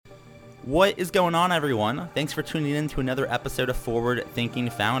What is going on, everyone? Thanks for tuning in to another episode of Forward Thinking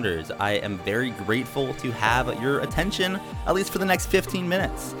Founders. I am very grateful to have your attention, at least for the next 15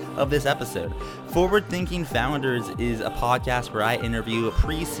 minutes of this episode. Forward Thinking Founders is a podcast where I interview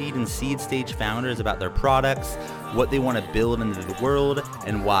pre-seed and seed stage founders about their products, what they want to build into the world,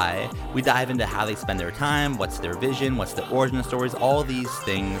 and why. We dive into how they spend their time, what's their vision, what's the origin stories, all these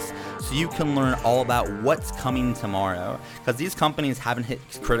things, so you can learn all about what's coming tomorrow. Because these companies haven't hit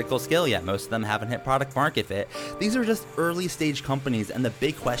critical scale yet. Most of them haven't hit product market fit. These are just early stage companies, and the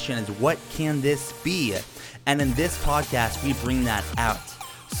big question is, what can this be? And in this podcast, we bring that out.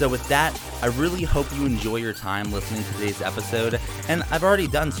 So with that, I really hope you enjoy your time listening to today's episode. And I've already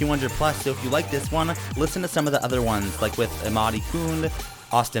done 200 plus, so if you like this one, listen to some of the other ones, like with Imadi Kund,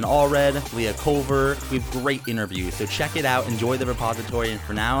 Austin Allred, Leah Culver. We have great interviews, so check it out. Enjoy the repository. And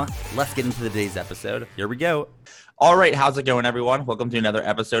for now, let's get into today's episode. Here we go. All right, how's it going, everyone? Welcome to another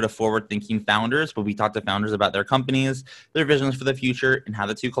episode of Forward Thinking Founders, where we talk to founders about their companies, their visions for the future, and how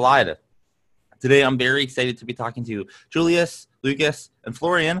the two collide. Today, I'm very excited to be talking to Julius, Lucas, and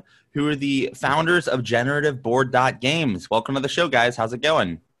Florian, who are the founders of Generative Board Games. Welcome to the show, guys. How's it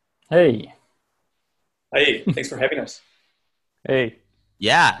going? Hey. Hey, thanks for having us. Hey.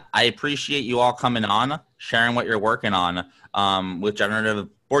 Yeah, I appreciate you all coming on, sharing what you're working on with Generative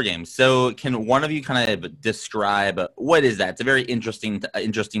Board Games. So can one of you kind of describe what is that? It's a very interesting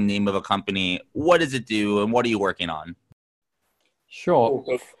name of a company. What does it do, and what are you working on? Sure.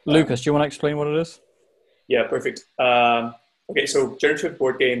 Lucas, do you want to explain what it is? Yeah, perfect. Okay, so Generative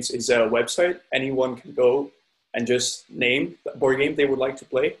Board Games is a website. Anyone can go and just name the board game they would like to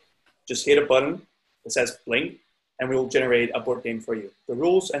play. Just hit a button that says play, and we will generate a board game for you. The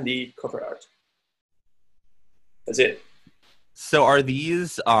rules and the cover art. That's it. So are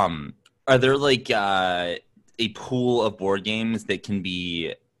these, are there like a pool of board games that can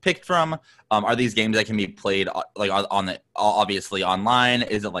be picked from? Are these games that can be played like on the obviously online?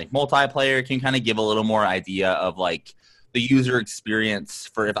 Is it like multiplayer? Can you kind of give a little more idea of like the user experience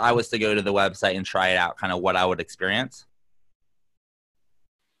for if I was to go to the website and try it out, kind of what I would experience?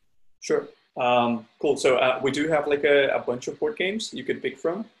 Sure. Cool. So we do have like a bunch of board games you could pick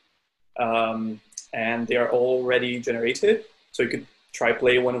from, and they are already generated. So you could try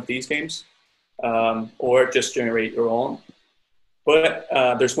play one of these games, or just generate your own. But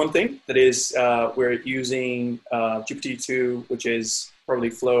there's one thing that is we're using GPT-2, which is probably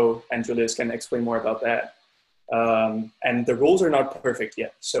Flo, and Julius can explain more about that. And the rules are not perfect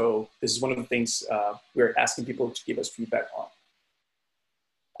yet. So this is one of the things we're asking people to give us feedback on.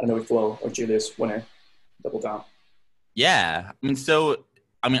 I don't know if Flo or Julius want to double down. Yeah.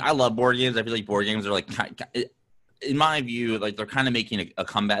 I love board games. I feel like board games are like, in my view, like they're kind of making a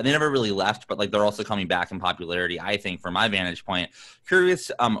comeback. They never really left, but like they're also coming back in popularity, I think, from my vantage point.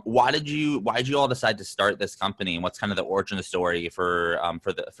 Curious, why did you all decide to start this company, and what's kind of the origin story for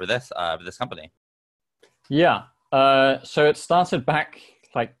this company? Yeah. So it started back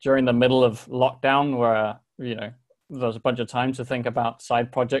like during the middle of lockdown, where there's a bunch of time to think about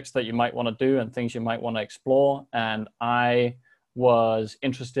side projects that you might want to do and things you might want to explore. And I was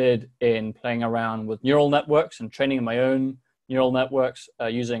interested in playing around with neural networks and training my own neural networks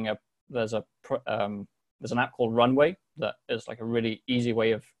using there's an app called Runway that is like a really easy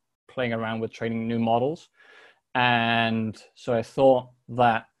way of playing around with training new models. And so I thought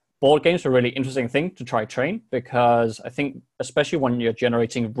that board games are a really interesting thing to try train, because I think especially when you're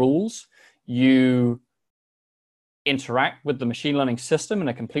generating rules, you interact with the machine learning system in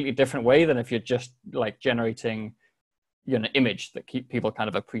a completely different way than if you're just like generating image that people kind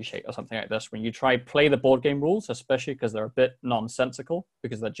of appreciate or something like this. When you try play the board game rules, especially because they're a bit nonsensical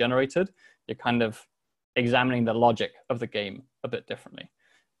because they're generated, you're kind of examining the logic of the game a bit differently.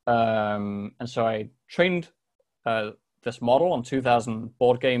 And so I trained this model on 2,000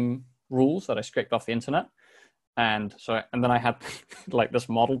 board game rules that I scraped off the internet. And then I had like this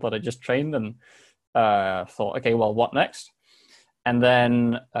model that I just trained, and thought, okay, well, what next? And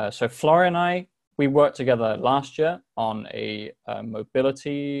then, so Florian and we worked together last year on a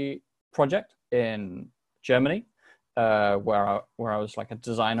mobility project in Germany, where I was like a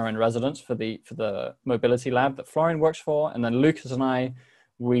designer in residence for the mobility lab that Florian works for. And then Lucas and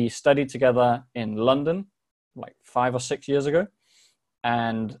we studied together in London like 5 or 6 years ago.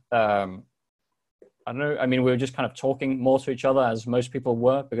 And I don't know, we were just kind of talking more to each other, as most people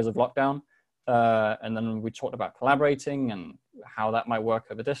were because of lockdown. And then we talked about collaborating and how that might work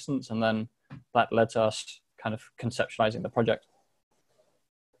over distance. And then that led to us kind of conceptualizing the project.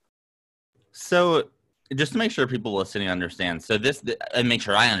 So just to make sure people listening understand, and make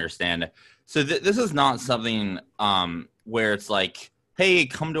sure I understand, so this is not something where it's like, hey,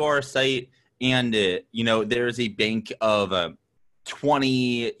 come to our site and, there's a bank of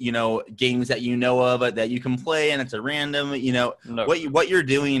 20, games that you know of that you can play, and it's a random, No. what you're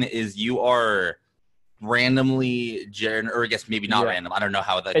doing is you are randomly or I guess maybe not random. I don't know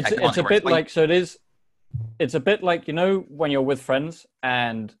how the technology it's a works. bit like, it's a bit like, when you're with friends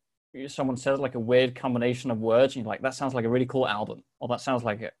and someone says like a weird combination of words and you're like, that sounds like a really cool album, or that sounds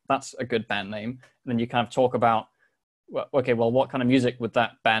like that's a good band name. And then you kind of talk about, well, okay, well, what kind of music would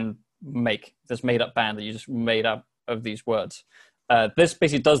that band make, this made up band that you just made up of these words? This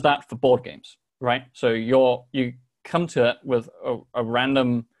basically does that for board games, right? So you come to it with a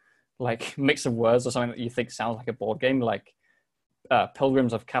random like mix of words or something that you think sounds like a board game, like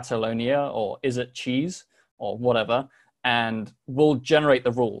Pilgrims of Catalonia, or Is It Cheese, or whatever, and we'll generate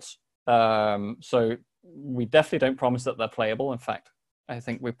the rules. So we definitely don't promise that they're playable. In fact, I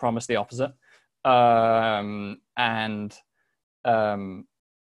think we promise the opposite. And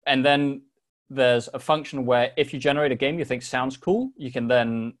then there's a function where if you generate a game you think sounds cool, you can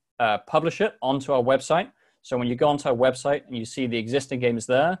then publish it onto our website. So when you go onto our website and you see the existing games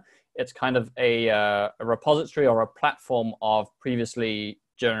there, it's kind of a repository or a platform of previously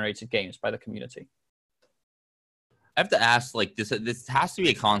generated games by the community. I have to ask, like, this has to be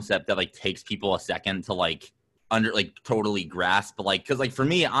a concept that like takes people a second to like totally grasp, like, because like for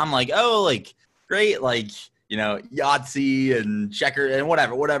me, I'm like, oh, like great, like, Yahtzee and checker and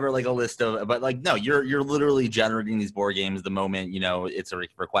whatever, like a list of, but like, no, you're literally generating these board games the moment, it's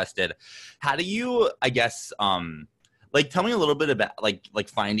requested. How do you, I guess, like, tell me a little bit about like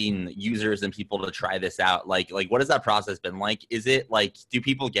finding users and people to try this out. Like what has that process been like? Is it like, do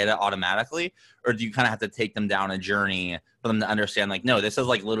people get it automatically, or do you kind of have to take them down a journey for them to understand, like, no, this is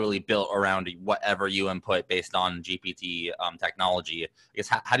like literally built around whatever you input based on GPT technology? I guess,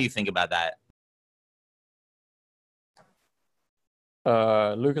 how do you think about that?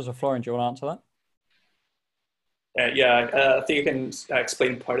 Lucas or Florian, do you want to answer that? I think I can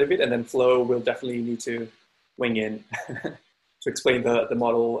explain part of it, and then Flo will definitely need to wing in to explain the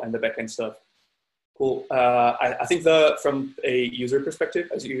model and the backend stuff. Cool. I think from a user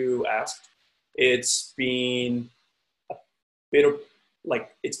perspective, as you asked, it's been a bit of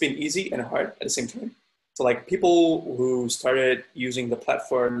like, it's been easy and hard at the same time. So like, people who started using the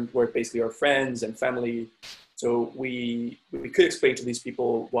platform were basically our friends and family. So we could explain to these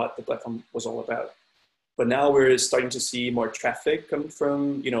people what the platform was all about. But now we're starting to see more traffic come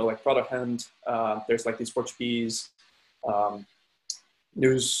from, like Product Hunt. There's like these Portuguese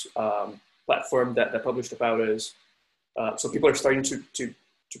news platform that published about us. So people are starting to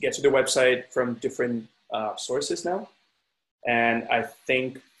get to the website from different sources now. And I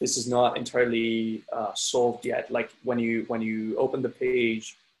think this is not entirely solved yet. Like when you open the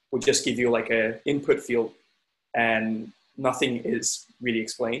page, we just give you like an input field, and nothing is really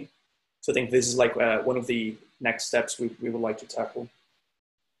explained. So I think this is like one of the next steps we would like to tackle.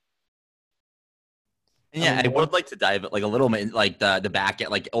 Yeah, I would like to dive like a little bit, like the back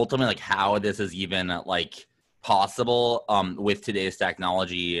end, like ultimately, like how this is even like possible with today's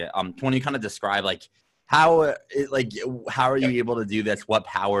technology. Can you kind of describe like how are you able to do this? What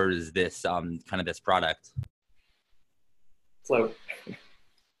powers this kind of this product? Flo,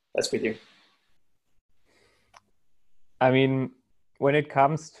 that's with you. I mean, when it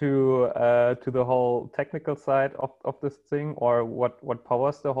comes to the whole technical side of this thing, or what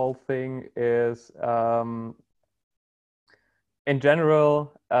powers the whole thing, is in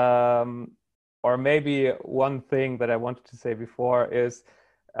general, or maybe one thing that I wanted to say before is,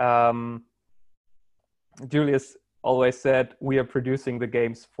 Julius always said we are producing the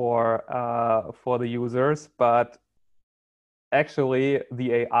games for the users, but actually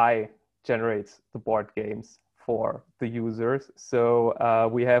the AI generates the board games for the users. So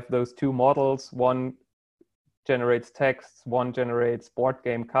we have those two models. One generates texts, one generates board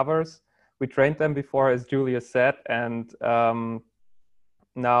game covers. We trained them before, as Julius said, and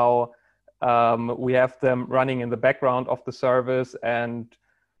now we have them running in the background of the service, and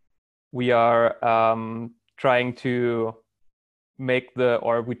we are trying to make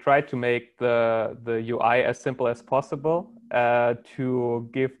we try to make the UI as simple as possible to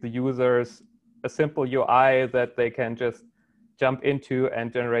give the users a simple UI that they can just jump into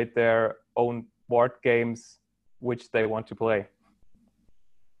and generate their own board games which they want to play.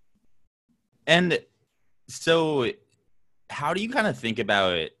 And so how do you kind of think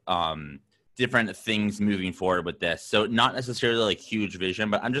about different things moving forward with this? So not necessarily like huge vision,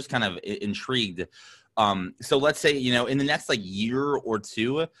 but I'm just kind of intrigued. So let's say, in the next like year or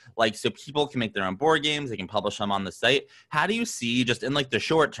two, like, so people can make their own board games, they can publish them on the site. How do you see, just in like the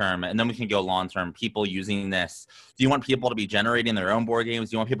short term, and then we can go long term, people using this? Do you want people to be generating their own board games?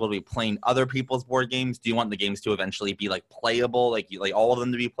 Do you want people to be playing other people's board games? Do you want the games to eventually be like playable, like all of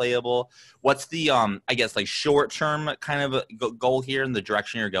them to be playable? What's the I guess like short term kind of goal here in the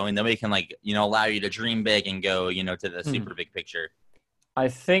direction you're going? Then we can like allow you to dream big and go to the super big picture. I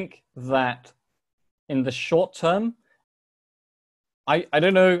think that in the short term, I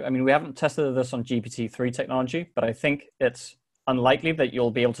don't know. I mean, we haven't tested this on GPT-3 technology, but I think it's unlikely that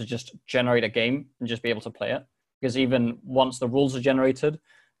you'll be able to just generate a game and just be able to play it. Because even once the rules are generated,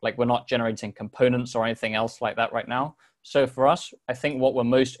 like, we're not generating components or anything else like that right now. So for us, I think what we're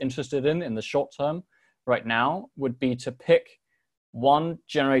most interested in the short term right now would be to pick one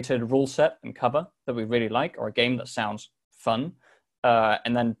generated rule set and cover that we really like, or a game that sounds fun,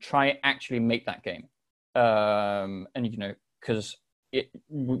 and then try actually make that game. And because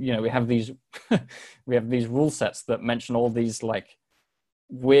we have these we have these rule sets that mention all these like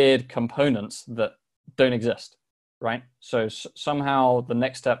weird components that don't exist, right? So somehow the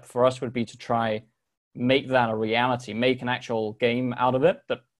next step for us would be to try make that a reality, make an actual game out of it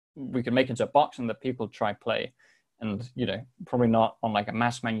that we can make into a box and that people try play. And probably not on like a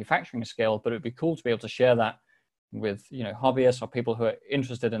mass manufacturing scale, but it'd be cool to be able to share that with hobbyists or people who are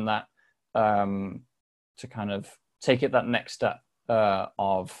interested in that, to kind of take it that next step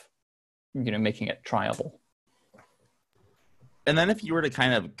of making it triable. And then if you were to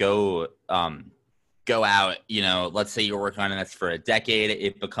kind of go out, let's say you're working on this for a decade,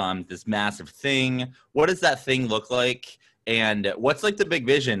 it becomes this massive thing. What does that thing look like? And what's like the big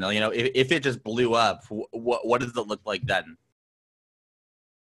vision? If it just blew up, what does it look like then?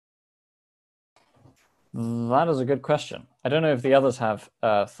 That is a good question. I don't know if the others have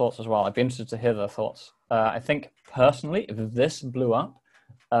thoughts as well. I'd be interested to hear their thoughts. I think personally, if this blew up,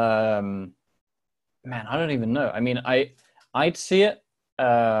 man, I don't even know. I mean, I'd see it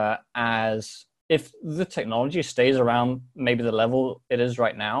as, if the technology stays around maybe the level it is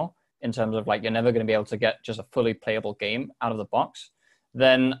right now, in terms of like, you're never going to be able to get just a fully playable game out of the box,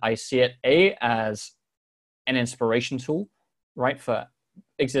 then I see it as an inspiration tool, right, for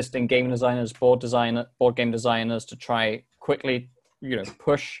existing game designers, board game designers, to try quickly,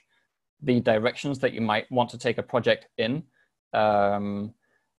 push the directions that you might want to take a project in. I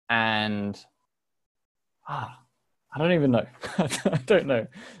don't even know. I don't know.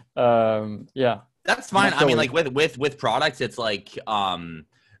 Yeah, that's fine. I mean, like with products, it's like,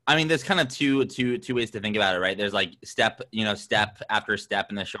 I mean, there's kind of two ways to think about it, right? There's like step after step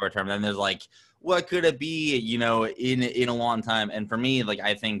in the short term. Then there's like, what could it be, in a long time? And for me, like,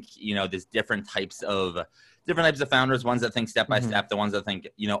 I think, there's different types of founders, ones that think step by step, the ones that think,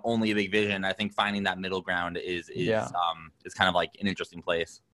 only a big vision. I think finding that middle ground is kind of like an interesting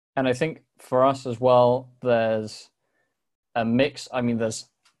place. And I think for us as well, there's a mix. I mean,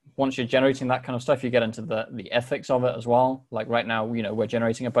 once you're generating that kind of stuff, you get into the ethics of it as well. Like right now, we're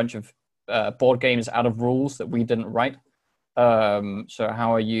generating a bunch of board games out of rules that we didn't write. So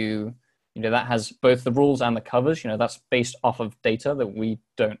how are you, that has both the rules and the covers, that's based off of data that we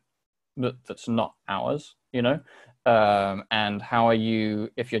don't, that's not ours, and how are you,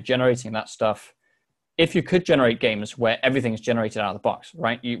 if you're generating that stuff, if you could generate games where everything's generated out of the box,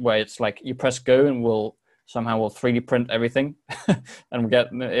 right? Where it's like you press go and we'll 3D print everything and we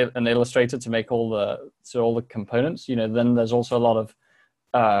get an illustrator to make all the components, then there's also a lot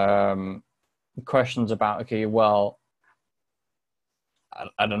of questions about, okay, well,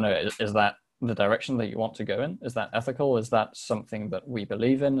 I don't know, is that the direction that you want to go in? Is that ethical? Is that something that we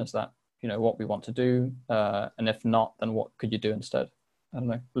believe in? Is that, what we want to do? And if not, then what could you do instead? I don't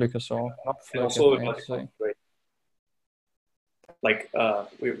know, Lucas or Flo. Also,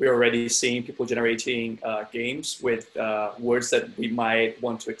 we're already seeing people generating games with words that we might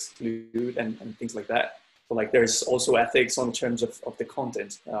want to exclude and things like that. So like, there's also ethics on terms of the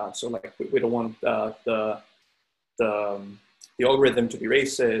content. So like, we don't want the algorithm to be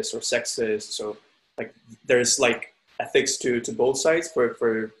racist or sexist. So like, there's like ethics to both sides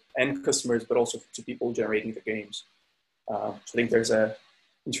for end customers, but also to people generating the games. So I think there's a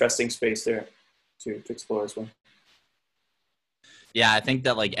interesting space there to explore as well. Yeah, I think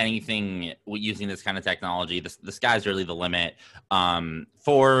that like anything using this kind of technology, the sky's really the limit. To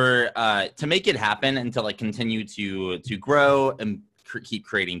make it happen and to like continue to grow and keep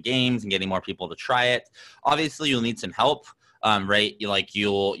creating games and getting more people to try it. Obviously, you'll need some help. right? You'll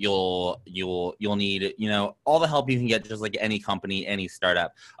need, all the help you can get, just like any company, any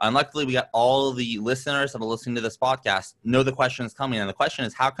startup. And luckily, we got all the listeners that are listening to this podcast know the question is coming. And the question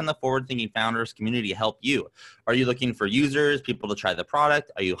is, how can the Forward Thinking Founders community help you? Are you looking for users, people to try the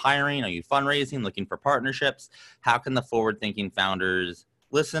product? Are you hiring? Are you fundraising, looking for partnerships? How can the Forward Thinking Founders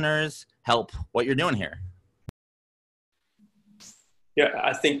listeners help what you're doing here? Yeah,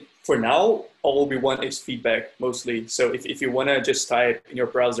 I think for now, all we want is feedback mostly. So if you want to just type in your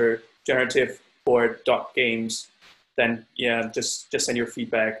browser generative board.games, then yeah, just send your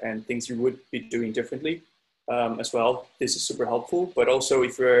feedback and things you would be doing differently as well. This is super helpful. But also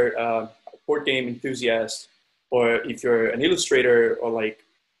if you're a board game enthusiast, or if you're an illustrator, or like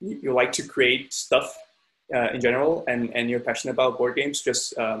you like to create stuff in general, and you're passionate about board games,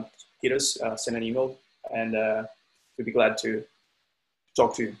 just hit us, send an email, and we'd be glad to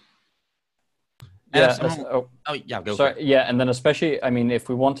talk to you. Yeah. Go. Sorry, yeah, and then especially, I mean, if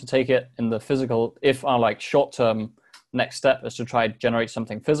we want to take it in the physical, if our like short-term next step is to try to generate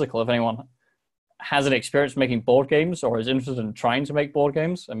something physical, if anyone has an experience making board games or is interested in trying to make board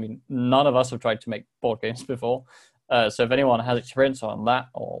games, I mean, none of us have tried to make board games before. So if anyone has experience on that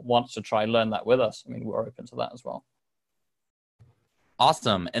or wants to try learn that with us, I mean, we're open to that as well.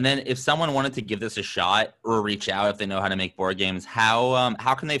 Awesome. And then if someone wanted to give this a shot or reach out if they know how to make board games, how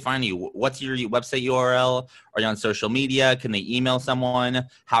can they find you? What's your website URL? Are you on social media? Can they email someone?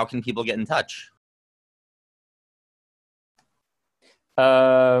 How can people get in touch?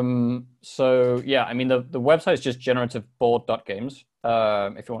 So yeah, I mean, the website is just generativeboard.games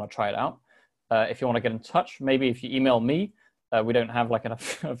if you want to try it out. If you want to get in touch, maybe if you email me, we don't have like an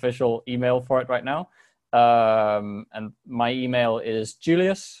official email for it right now. And my email is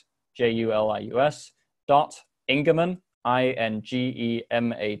Julius, Julius, .Ingemann,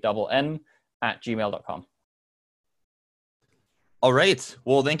 INGEMANN @gmail.com. All right.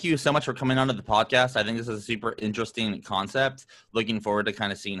 Well, thank you so much for coming onto the podcast. I think this is a super interesting concept. Looking forward to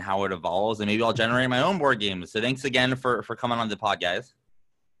kind of seeing how it evolves, and maybe I'll generate my own board games. So thanks again for coming on the pod, guys.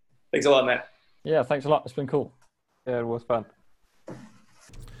 Thanks a lot, Matt. Yeah, thanks a lot. It's been cool. Yeah, it was fun.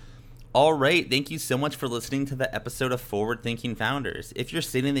 All right. Thank you so much for listening to the episode of Forward Thinking Founders. If you're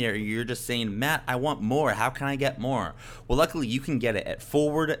sitting there and you're just saying, Matt, I want more. How can I get more? Well, luckily you can get it at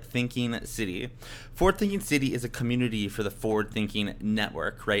Forward Thinking City. Forward Thinking City is a community for the Forward Thinking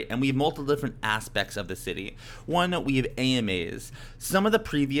Network, right? And we have multiple different aspects of the city. One, we have AMAs. Some of the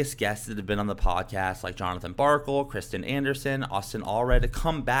previous guests that have been on the podcast, like Jonathan Barkle, Kristen Anderson, Austin Allred,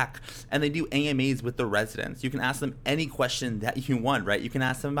 come back and they do AMAs with the residents. You can ask them any question that you want, right? You can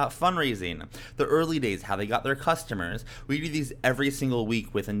ask them about fundraising, the early days, how they got their customers. We do these every single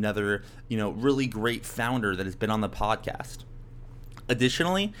week with another, really great founder that has been on the podcast.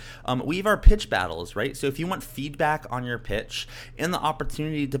 Additionally, we have our pitch battles, right? So if you want feedback on your pitch and the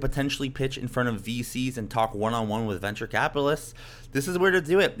opportunity to potentially pitch in front of VCs and talk one-on-one with venture capitalists, this is where to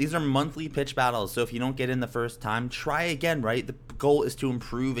do it. These are monthly pitch battles. So if you don't get in the first time, try again, right? The goal is to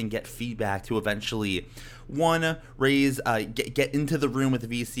improve and get feedback to eventually, one, get into the room with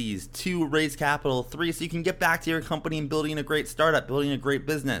the VCs, two, raise capital, three, so you can get back to your company and building a great startup, building a great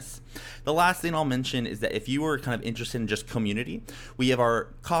business. The last thing I'll mention is that if you are kind of interested in just community, we have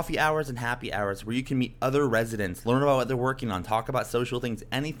our coffee hours and happy hours where you can meet other residents, learn about what they're working on, talk about social things,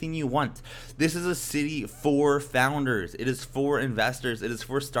 anything you want. This is a city for founders. It is for investors. It is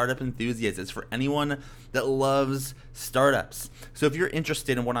for startup enthusiasts. It's for anyone that loves startups. So if you're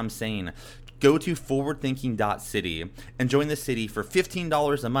interested in what I'm saying, go to forwardthinking.city and join the city for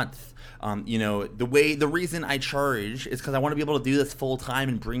 $15 a month. The reason I charge is because I want to be able to do this full time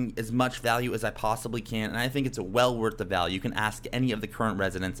and bring as much value as I possibly can. And I think it's well worth the value. You can ask any of the current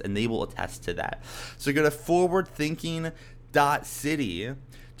residents and they will attest to that. So go to forwardthinking.city,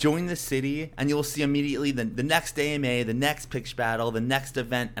 join the city, and you'll see immediately the next AMA, the next pitch battle, the next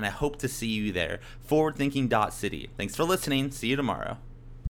event, and I hope to see you there. Forwardthinking.city. Thanks for listening. See you tomorrow.